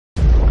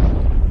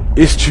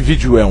Este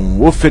vídeo é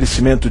um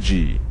oferecimento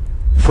de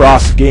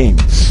Frost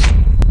Games.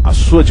 A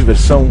sua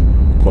diversão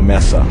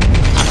começa aqui.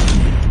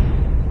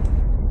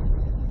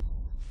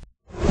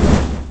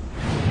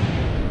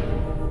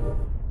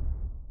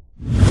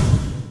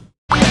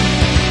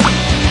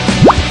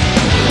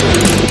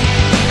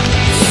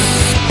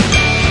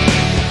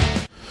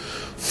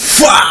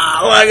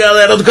 Fala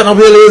galera do canal,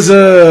 beleza?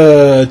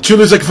 Tio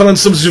Luiz aqui falando,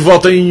 estamos de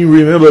volta em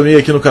Remember Me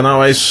aqui no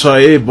canal, é isso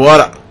aí,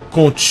 bora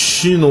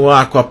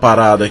continuar com a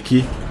parada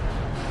aqui.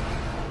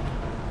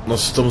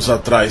 Nós estamos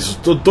atrás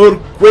do Dr.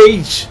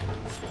 Quaid,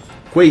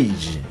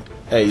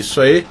 é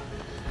isso aí.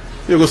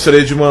 Eu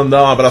gostaria de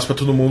mandar um abraço para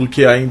todo mundo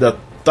que ainda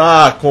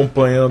tá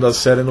acompanhando a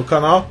série no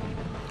canal.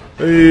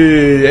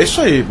 E é isso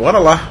aí, bora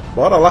lá.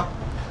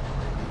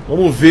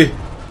 Vamos ver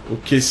o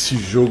que esse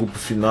jogo pro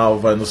final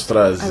vai nos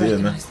trazer,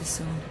 né?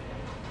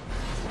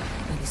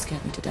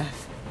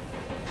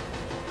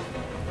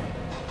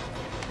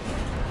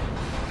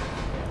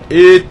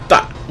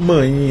 Eita,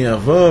 maninha,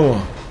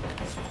 vamos.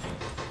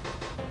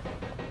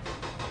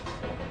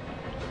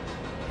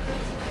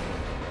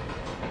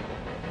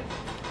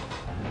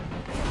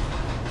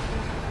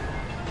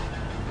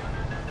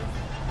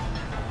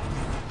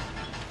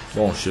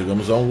 Bom,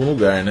 chegamos a algum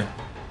lugar, né?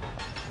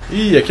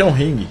 Ih, aqui é um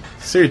ringue.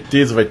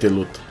 Certeza vai ter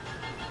luta.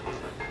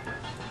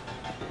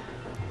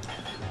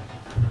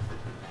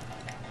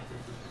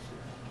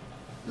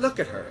 Look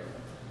at her,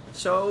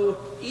 so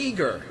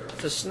eager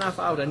to snuff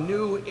out a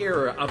new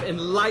era of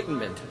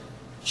enlightenment.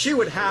 She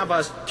would have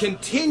us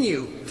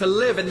continue to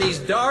live in these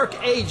dark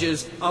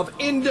ages of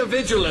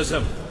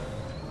individualism.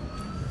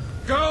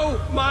 Go,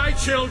 my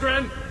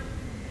children!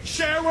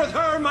 Share with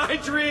her my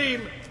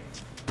dream!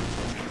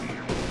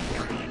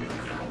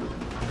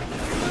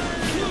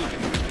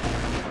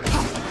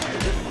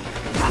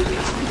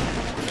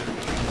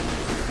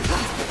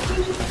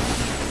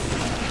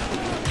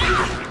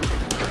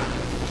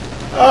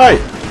 Ai!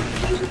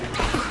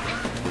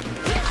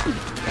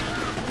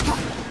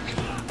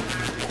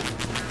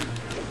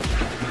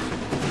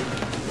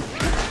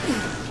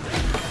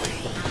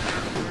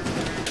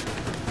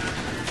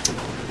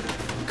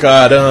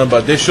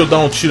 Caramba, deixa eu dar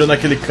um tiro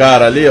naquele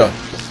cara ali, ó.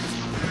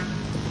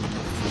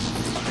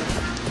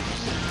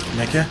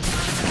 Como é que é?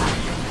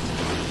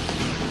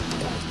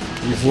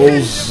 E vou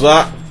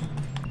usar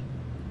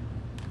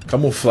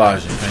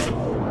camuflagem,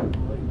 velho.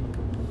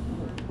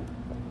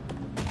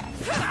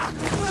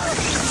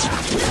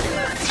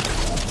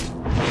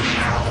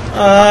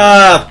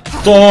 Ah,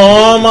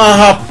 toma,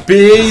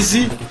 rapaz!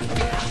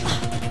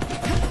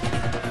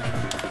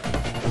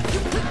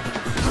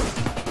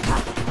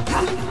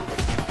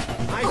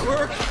 My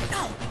work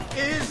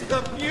is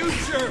the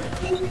future.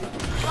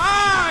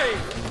 I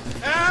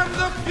am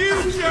the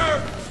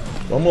future.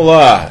 Vamos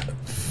lá,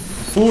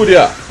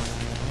 fúria!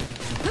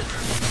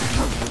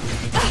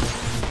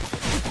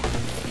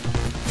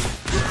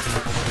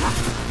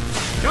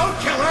 Don't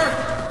kill her.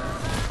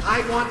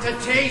 I want to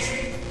taste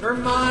her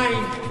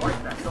mind.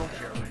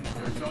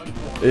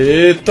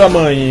 Eita,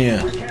 maninha!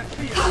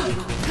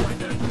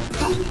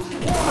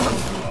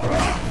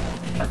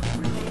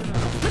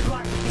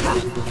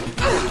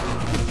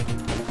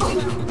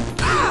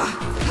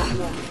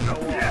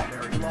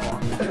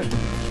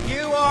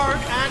 You are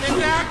an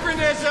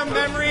anachronism,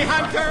 memory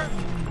hunter.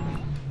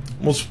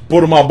 Vamos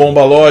pôr uma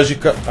bomba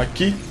lógica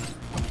aqui.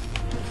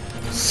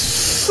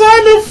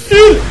 Sai, meu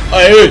filho!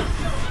 Aê!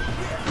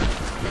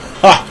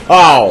 Ha,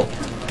 ha!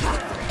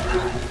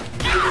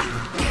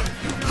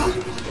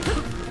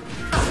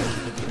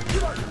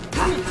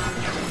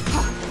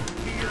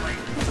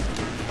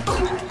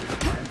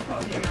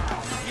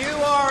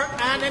 You are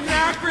an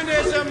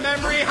anachronism,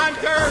 memory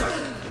hunter.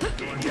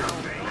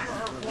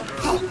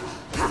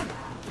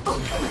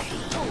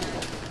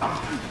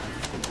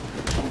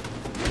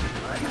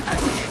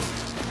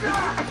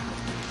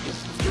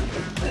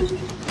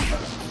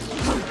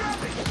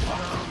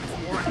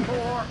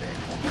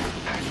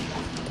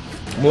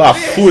 Vamos lá,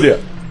 fúria!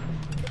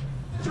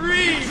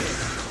 3.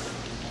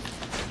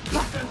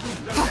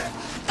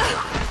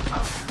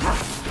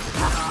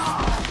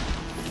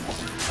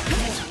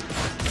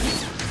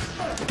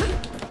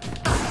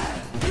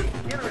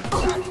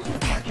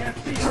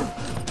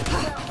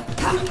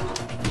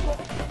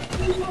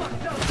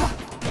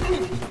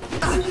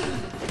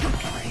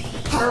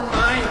 Her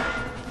mind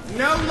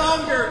no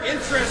longer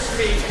interests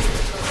me.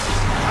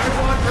 I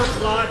want her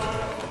blood.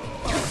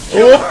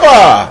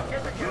 Opa!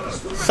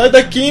 Sai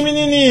daqui,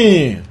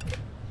 menininho!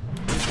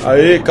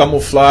 Aê,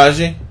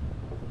 camuflagem.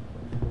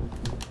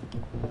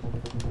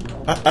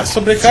 A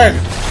sobrecarga.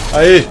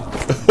 Aê!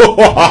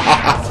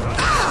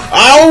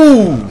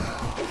 Au!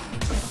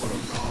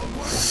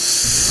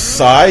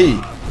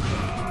 Sai!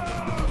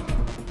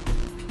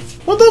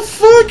 What the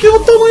fuck? Olha o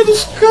tamanho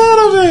dos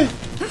caras, velho!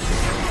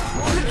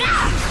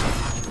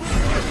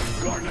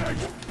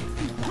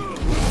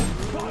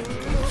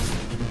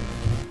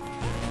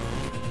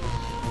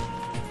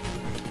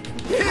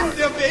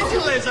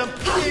 Individualism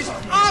is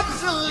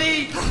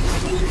obsolete.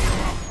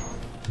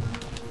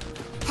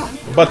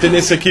 Vou bater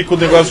nesse aqui com o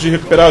negócio de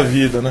recuperar a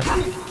vida, né?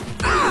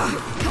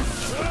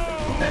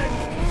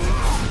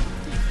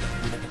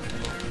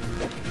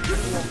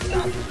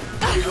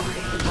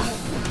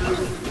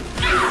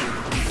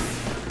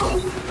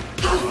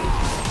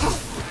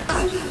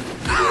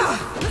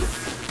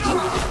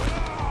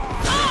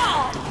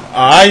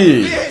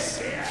 Ai!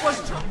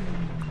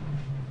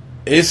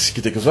 Esse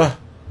que tem que usar?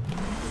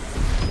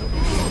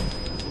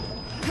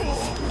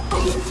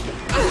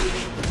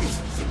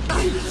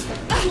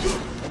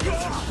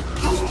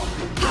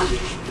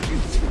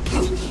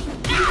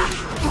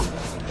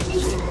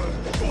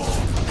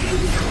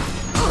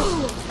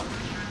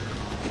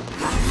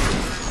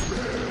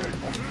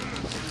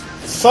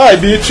 Sai,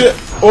 bitch!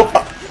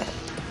 Opa!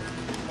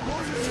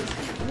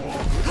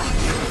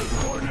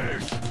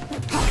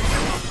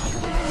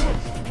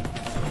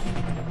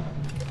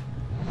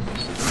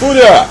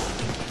 Fúria!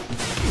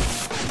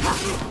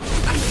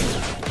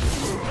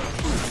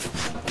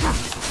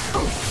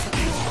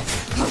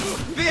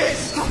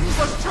 This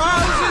was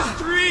Charles's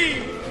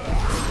dream!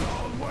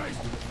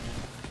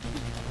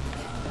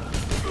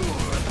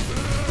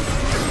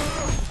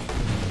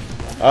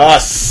 Ah,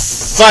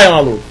 sai,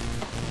 maluco!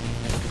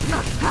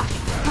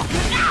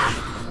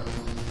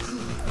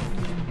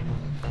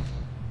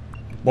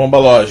 Bomba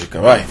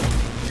lógica, vai!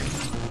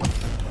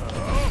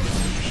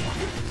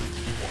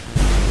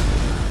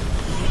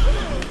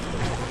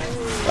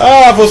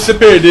 Ah, você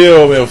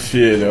perdeu, meu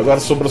filho. Agora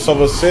sobrou só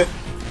você.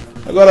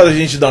 Agora a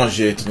gente dá um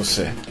jeito no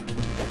céu.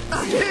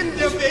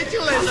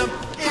 Individualism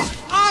is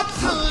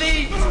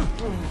obsolete!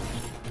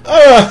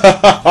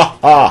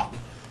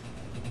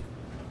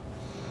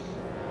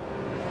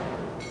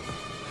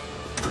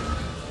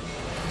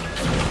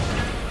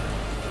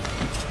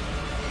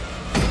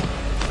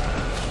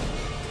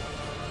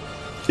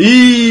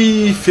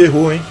 Ih,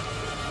 ferrou, hein?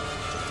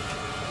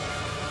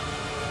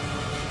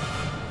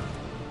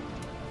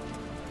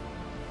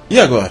 E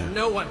agora?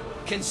 No one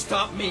can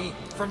stop me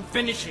from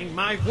finishing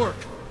my work.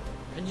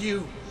 And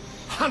you,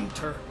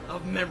 hunter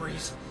of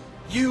memories,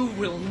 you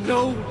will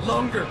no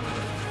longer...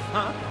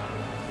 Huh?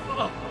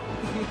 Oh.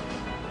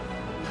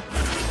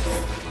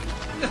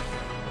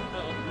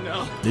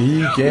 No.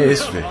 Ih, quem é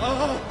esse, velho?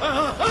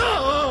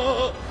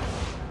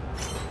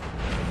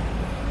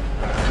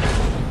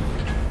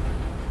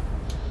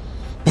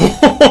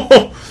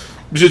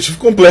 Objetivo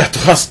completo,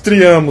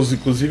 rastreamos.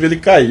 Inclusive ele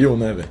caiu,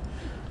 né, velho?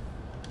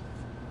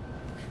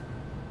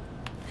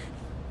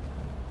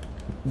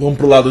 Vamos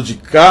pro lado de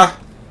cá.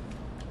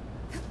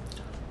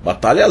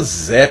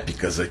 Batalhas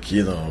épicas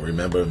aqui no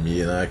Remember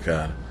Me, né,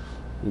 cara?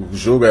 O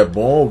jogo é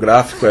bom, o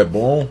gráfico é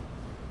bom.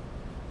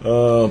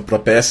 Pra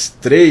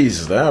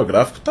PS3, né? O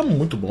gráfico tá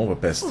muito bom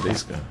pra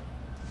PS3, cara.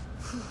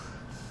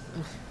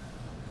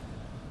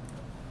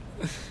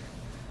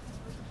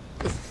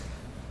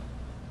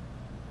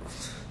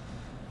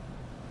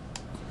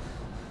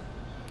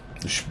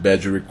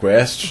 Bad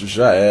request,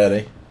 já era,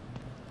 hein?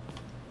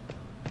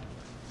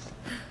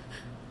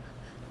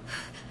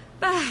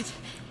 Bad!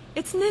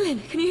 It's Nilin,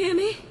 can you hear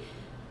me?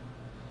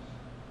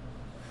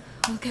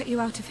 I'll get you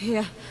out of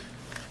here.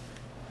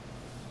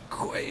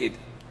 Quaid.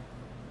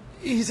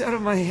 He's out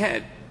of my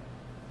head.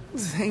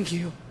 Thank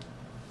you.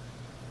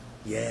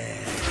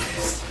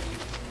 Yes.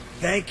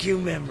 Thank you,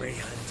 Memory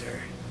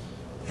Hunter.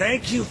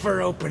 Thank you for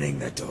opening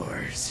the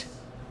doors.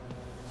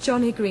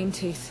 Johnny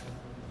Greenteeth.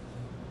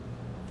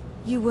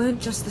 You weren't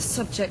just the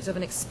subject of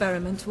an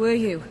experiment, were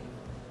you?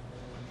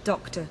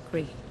 Dr.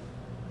 Green.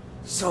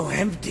 So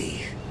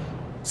empty.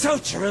 So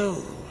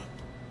true.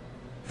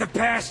 The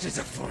past is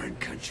a foreign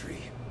country.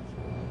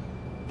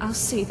 I'll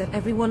see that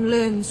everyone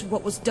learns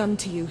what was done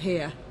to you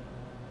here.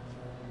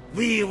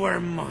 We were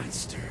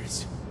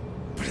monsters,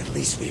 but at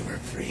least we were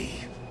free.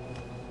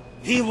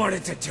 He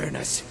wanted to turn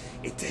us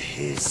into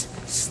his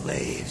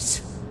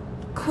slaves.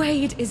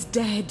 Quaid is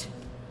dead.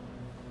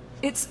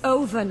 It's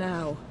over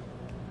now.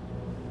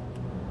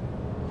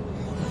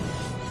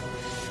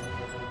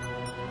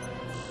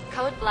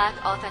 Code Black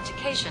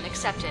authentication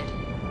accepted.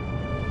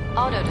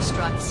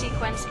 Auto-destruct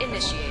sequence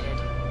initiated.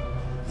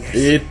 Yes,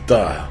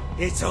 Eita!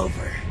 it's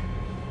over.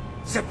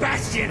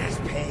 Sebastian has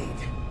paid.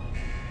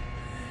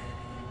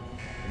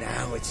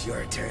 Now it's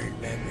your turn,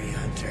 Memory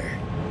Hunter.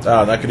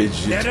 Ah, não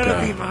acredito, Then it'll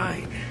be cara.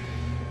 mine.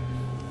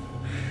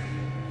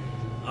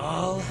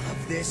 All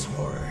of this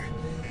horror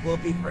will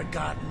be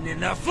forgotten in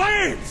the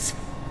flames!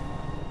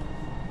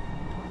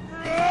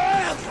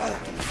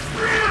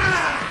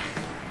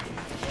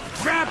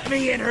 Wrap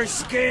me in her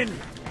skin!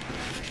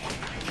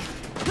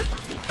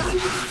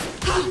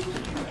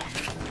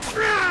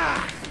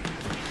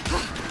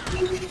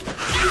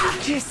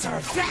 Kiss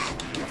her back!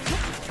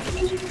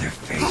 The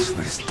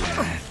faceless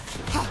death.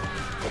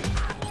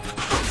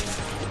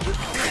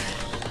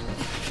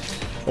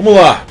 Vamos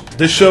lá,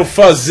 deixa eu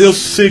fazer o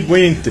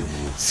seguinte.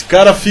 Esse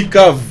cara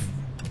fica...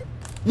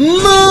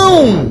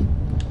 Não!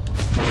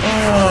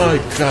 Ai,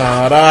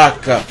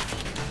 caraca.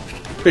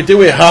 Apertei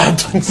o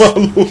errado,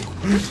 maluco.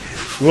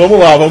 Vamos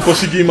lá, vamos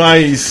conseguir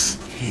mais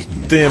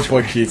tempo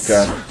aqui,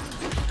 cara.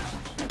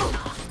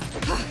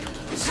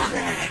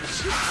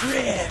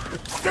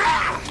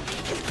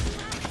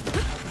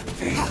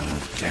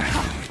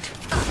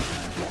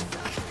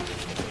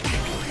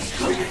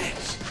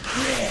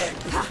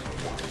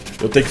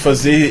 Eu tenho que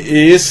fazer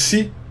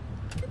esse.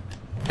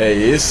 É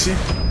esse.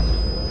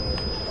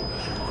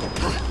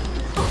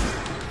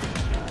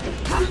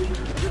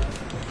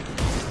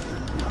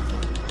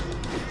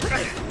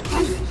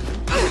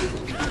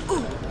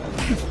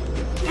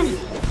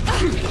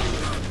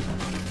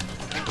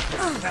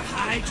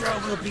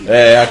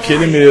 É,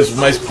 aquele mesmo.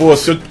 Mas, pô,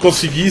 se eu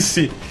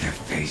conseguisse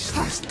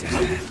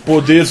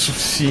poder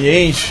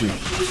suficiente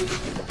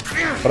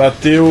pra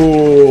ter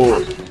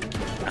o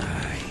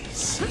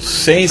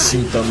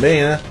sensing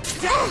também, né?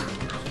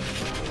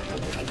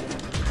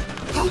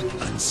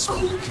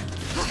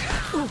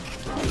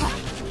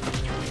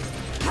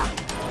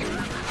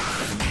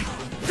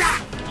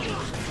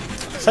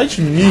 Sai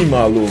de mim,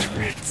 maluco.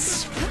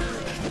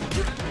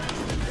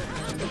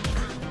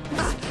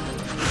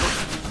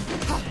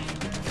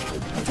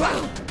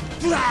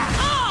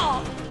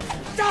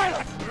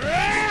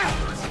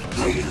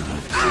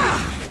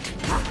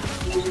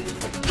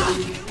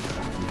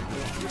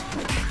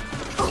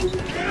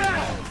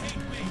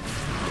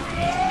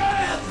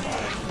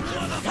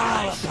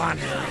 Call upon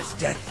her as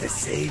death the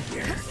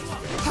savior.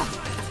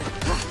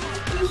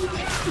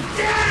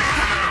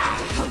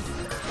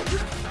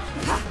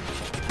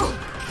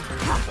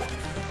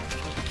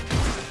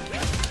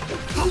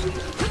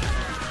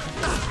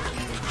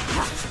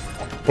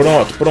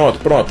 Pronto, pronto,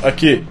 pronto.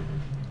 Aqui.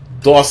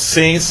 Dó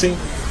sensing.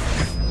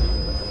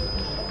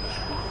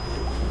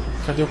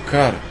 Cadê o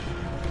cara?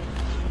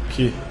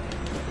 Aqui.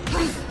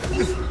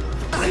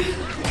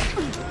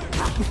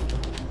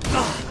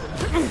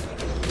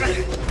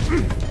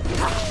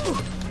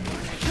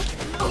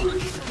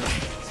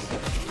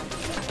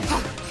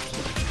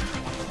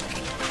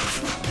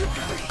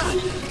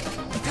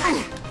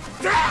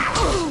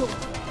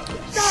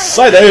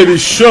 Sai daí,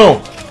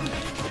 bichão!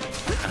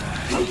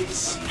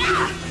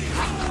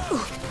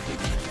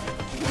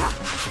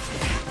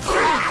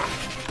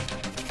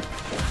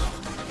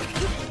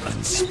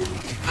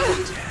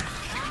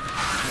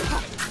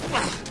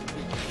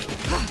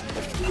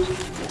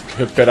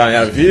 Recuperar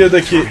minha vida,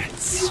 que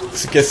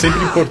isso aqui é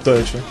sempre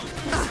importante, né?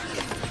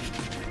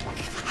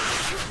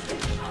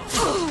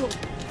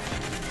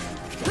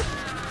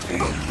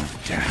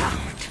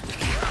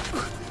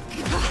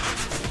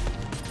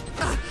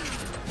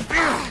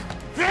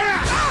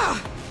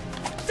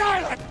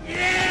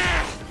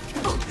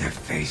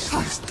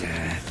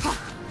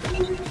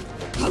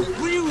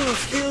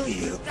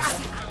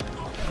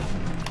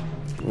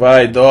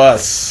 Vai,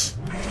 DOS.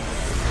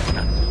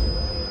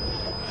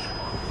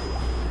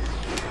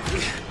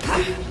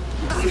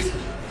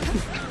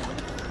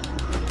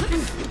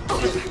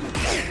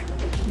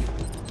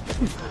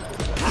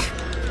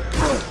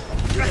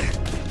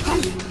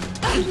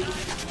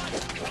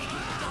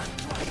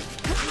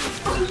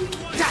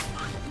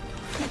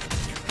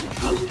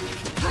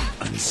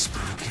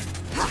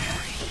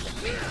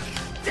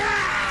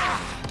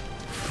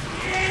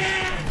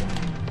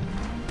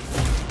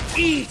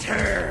 Eat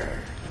her!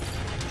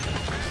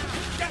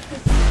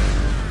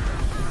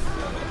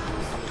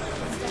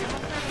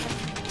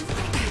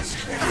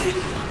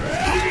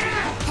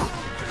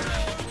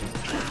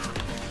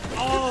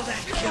 All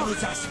that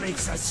kills us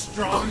makes us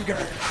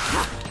stronger.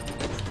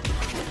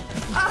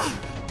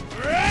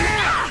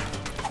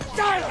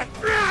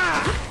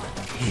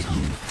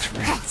 Hidden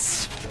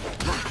threats.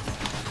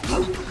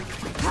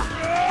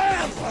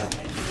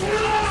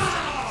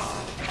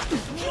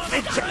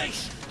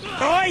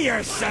 Enjoy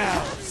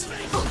yourselves!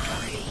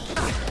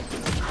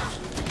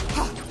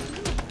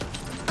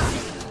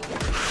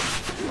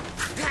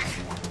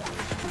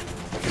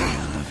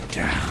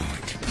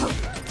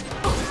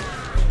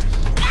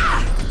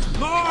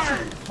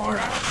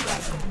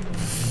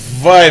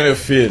 Vai, meu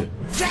filho.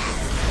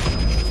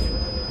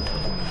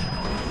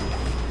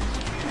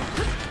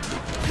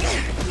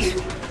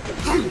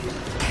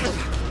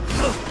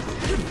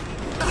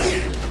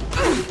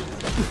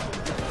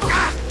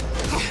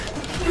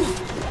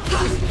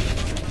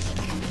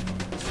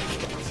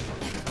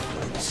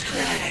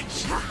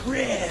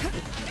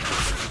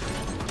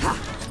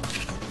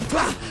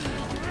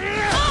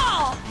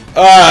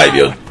 Ai,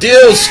 meu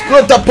Deus,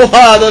 quanta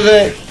porrada,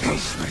 velho.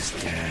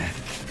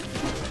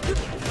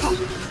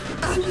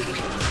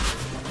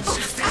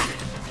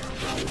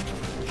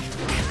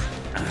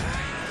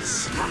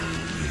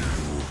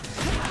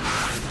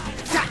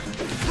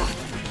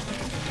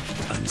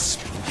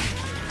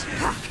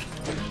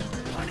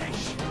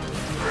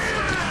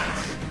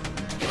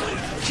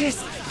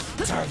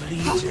 Kiss our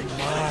legion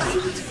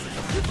mind.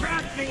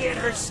 Wrap me in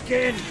her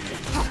skin.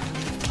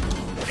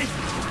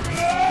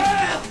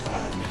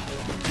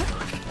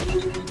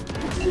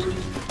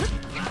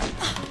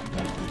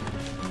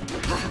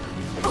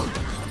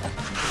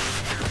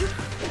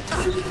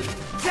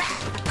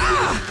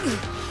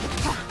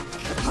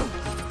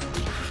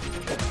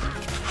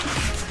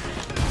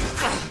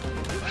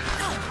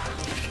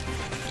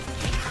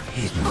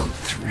 Hidden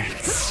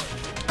threats.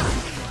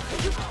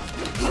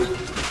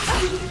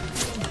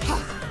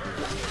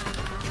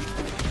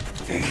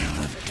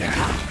 Veil of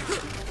doubt.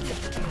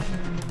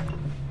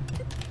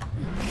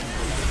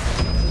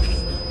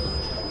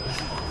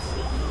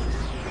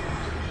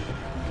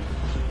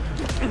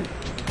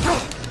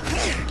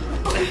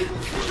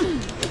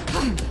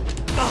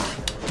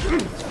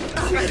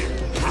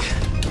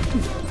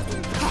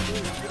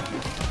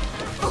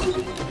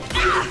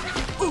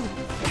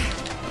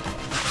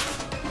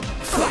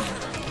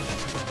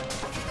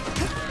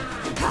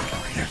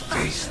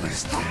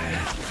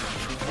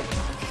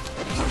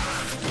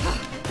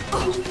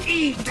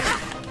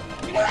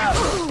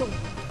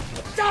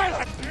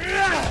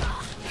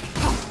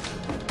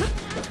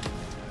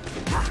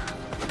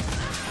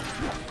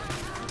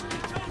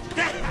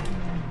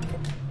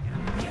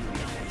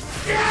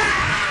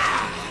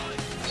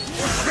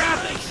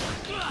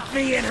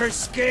 her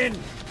skin.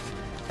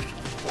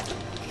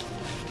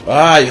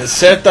 Ai,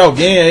 acerta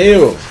alguém aí,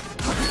 ô.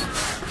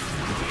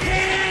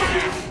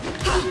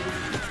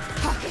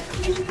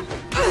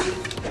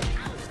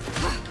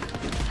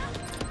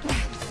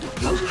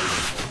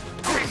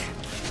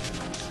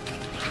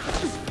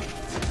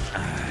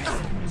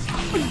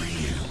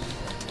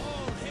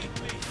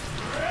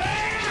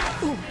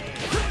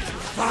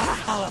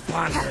 Fall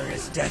upon her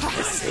as death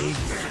the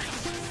savior.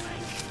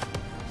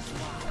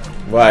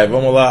 Vai,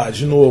 vamos lá,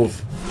 de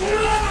novo.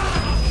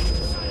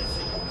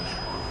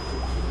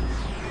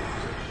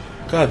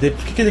 Cadê?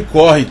 Por que ele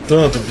corre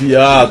tanto,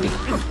 viado?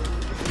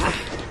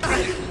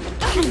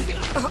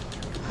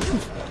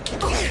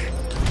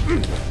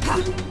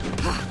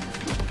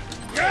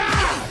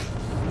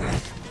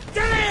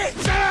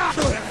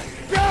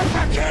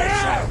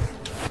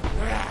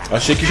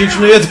 Achei que a gente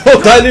não ia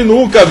derrotar ele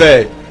nunca,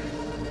 velho.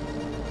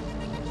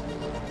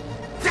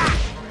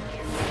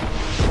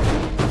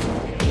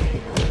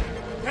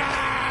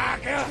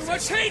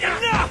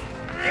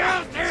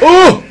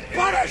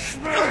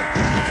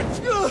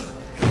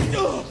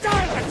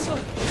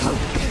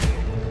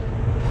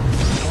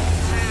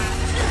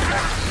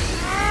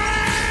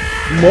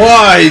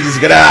 Morre,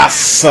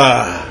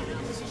 desgraça!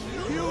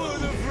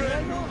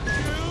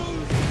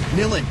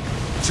 Nilin,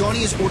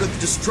 Johnny has ordered the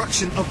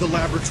destruction of the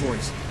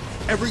laboratories.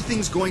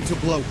 Everything's going to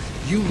blow.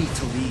 You need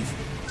to leave.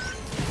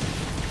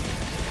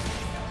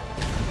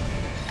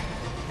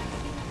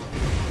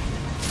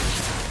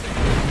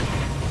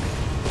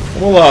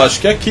 Vamos lá, acho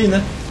que é aqui,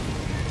 né?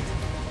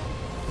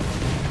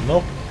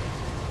 Não?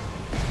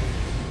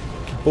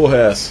 Que porra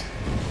é essa?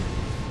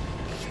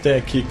 O que tem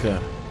aqui,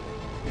 cara?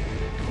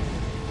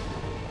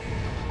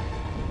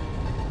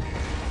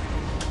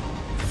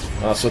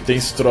 Ah, só tem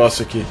esse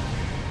troço aqui.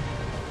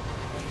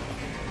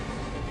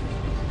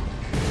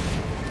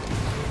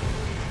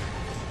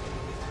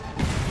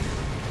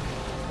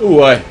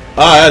 Uai.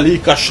 Ah, é ali,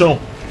 caixão.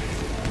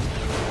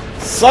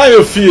 Sai,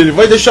 meu filho.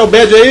 Vai deixar o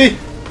Bad aí?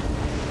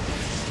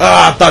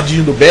 Ah,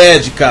 tadinho do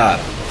Bad, cara.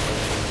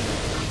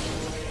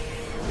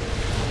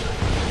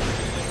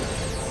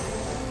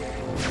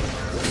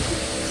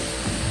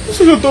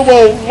 Você já tô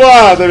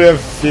malvada, minha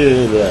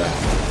filha.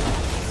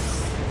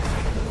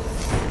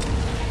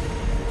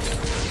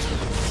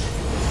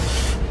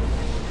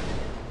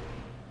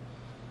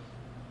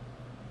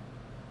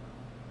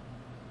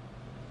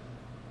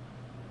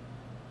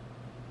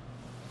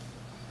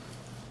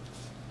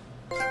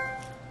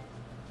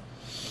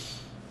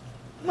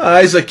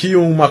 Mais aqui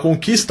uma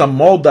conquista,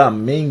 molda a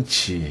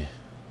mente.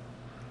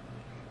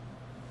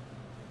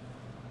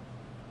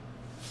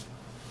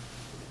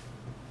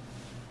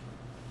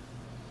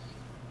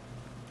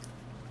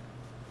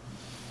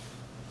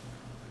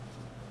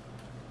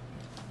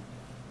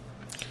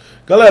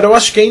 Galera, eu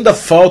acho que ainda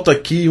falta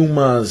aqui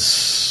uma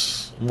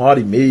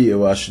hora e meia,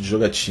 eu acho, de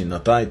jogatina,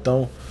 tá?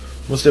 Então,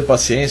 vamos ter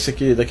paciência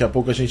que daqui a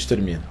pouco a gente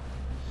termina.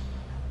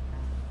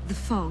 The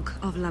fog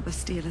of La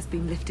Bastille has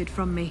been lifted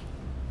from me.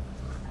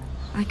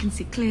 I can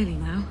see clearly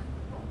now.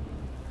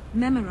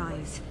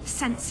 Memorize,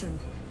 sense them.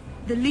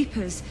 The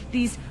leapers,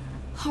 these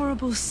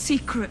horrible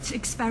secret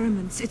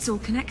experiments, it's all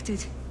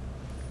connected.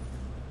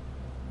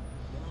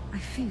 I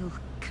feel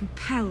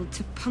compelled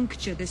to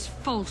puncture this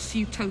false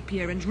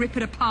utopia and rip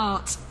it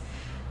apart.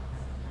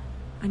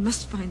 I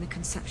must find the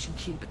conception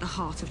cube at the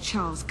heart of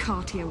Charles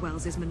Cartier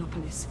Wells's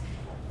Monopolis.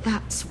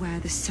 That's where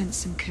the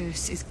Sensum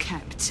curse is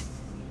kept.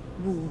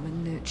 Warm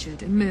and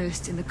nurtured,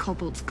 immersed in the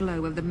cobalt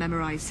glow of the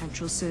memorized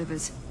central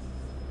servers.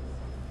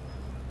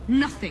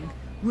 Nothing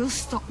will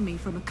stop me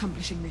from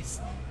accomplishing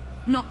this.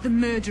 Not the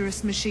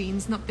murderous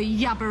machines, not the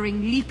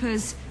yabbering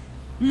leapers,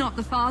 not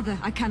the father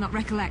I cannot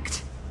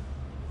recollect.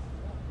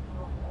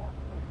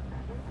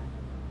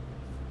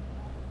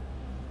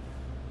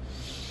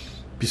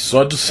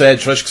 Episódio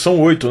 7, eu acho que são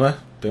 8, né?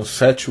 Tem o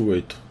 7 e o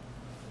 8.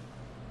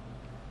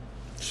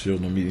 Se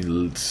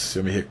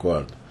eu me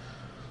recordo.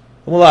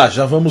 Vamos lá,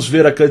 já vamos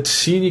ver a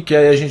cutscene, que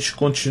aí a gente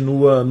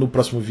continua no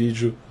próximo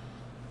vídeo,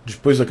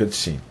 depois da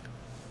cutscene.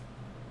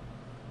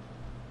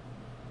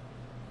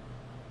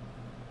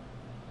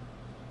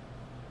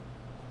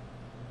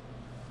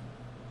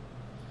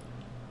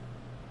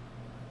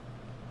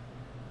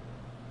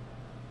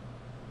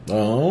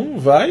 Não,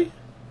 vai.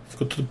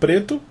 Ficou tudo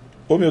preto.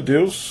 Oh, meu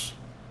Deus.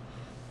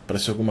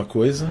 Apareceu alguma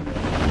coisa.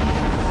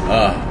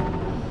 Ah.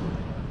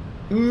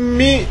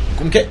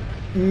 Como que é?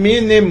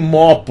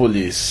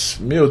 Minemópolis.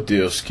 Meu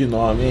Deus, que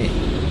nome, hein?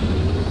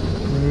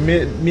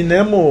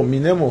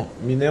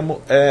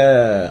 Minemo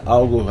é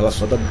algo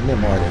relacionado à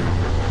memória.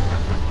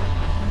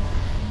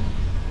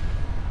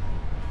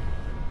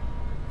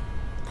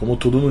 Como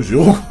tudo no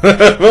jogo.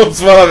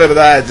 Vamos falar a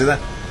verdade, né?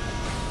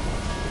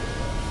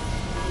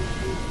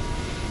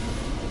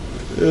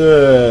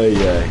 Ai,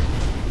 ai.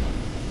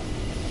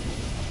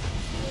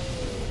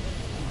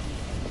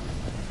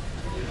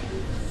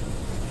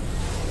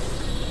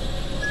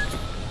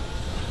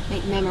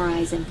 Make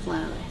memorize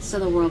implode, so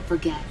the world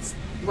forgets.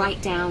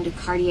 Write down to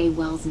Cartier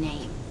Wells'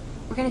 name.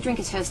 We're gonna drink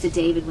a toast to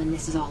David when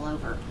this is all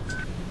over.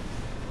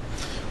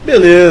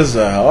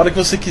 Beleza, a hora que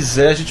você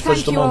quiser a gente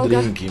pode tomar um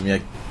drink,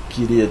 minha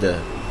querida.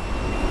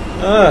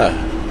 Ah,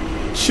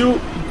 tio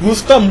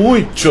gosta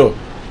muito.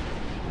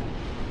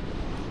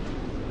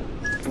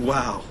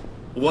 Wow,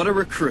 what a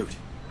recruit.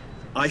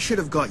 I should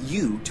have got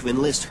you to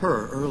enlist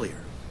her earlier.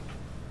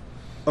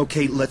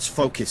 Okay, let's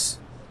focus.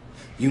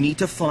 You need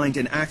to find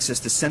and access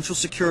the Central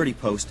Security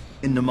Post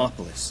in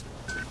Nemopolis.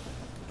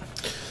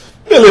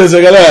 Beleza,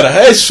 galera,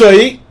 é isso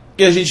aí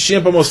que a gente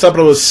tinha pra mostrar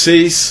pra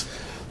vocês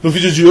no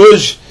vídeo de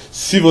hoje.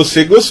 Se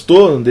você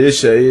gostou, não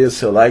deixa aí o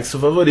seu like, seu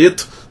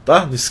favorito,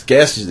 tá? Não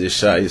esquece de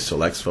deixar aí o seu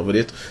like, seu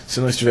favorito. Se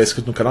não estiver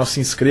inscrito no canal, se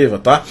inscreva,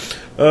 tá?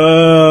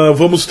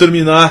 Vamos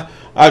terminar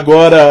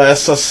agora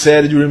essa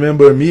série de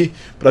Remember Me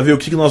para ver o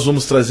que nós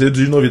vamos trazer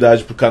de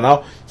novidade pro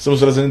canal. Estamos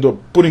trazendo,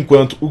 por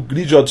enquanto, o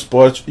Grid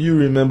Autosport e o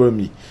Remember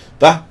Me,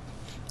 tá?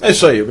 É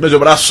isso aí, um grande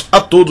abraço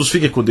a todos,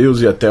 fiquem com Deus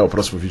e até o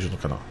próximo vídeo no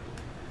canal.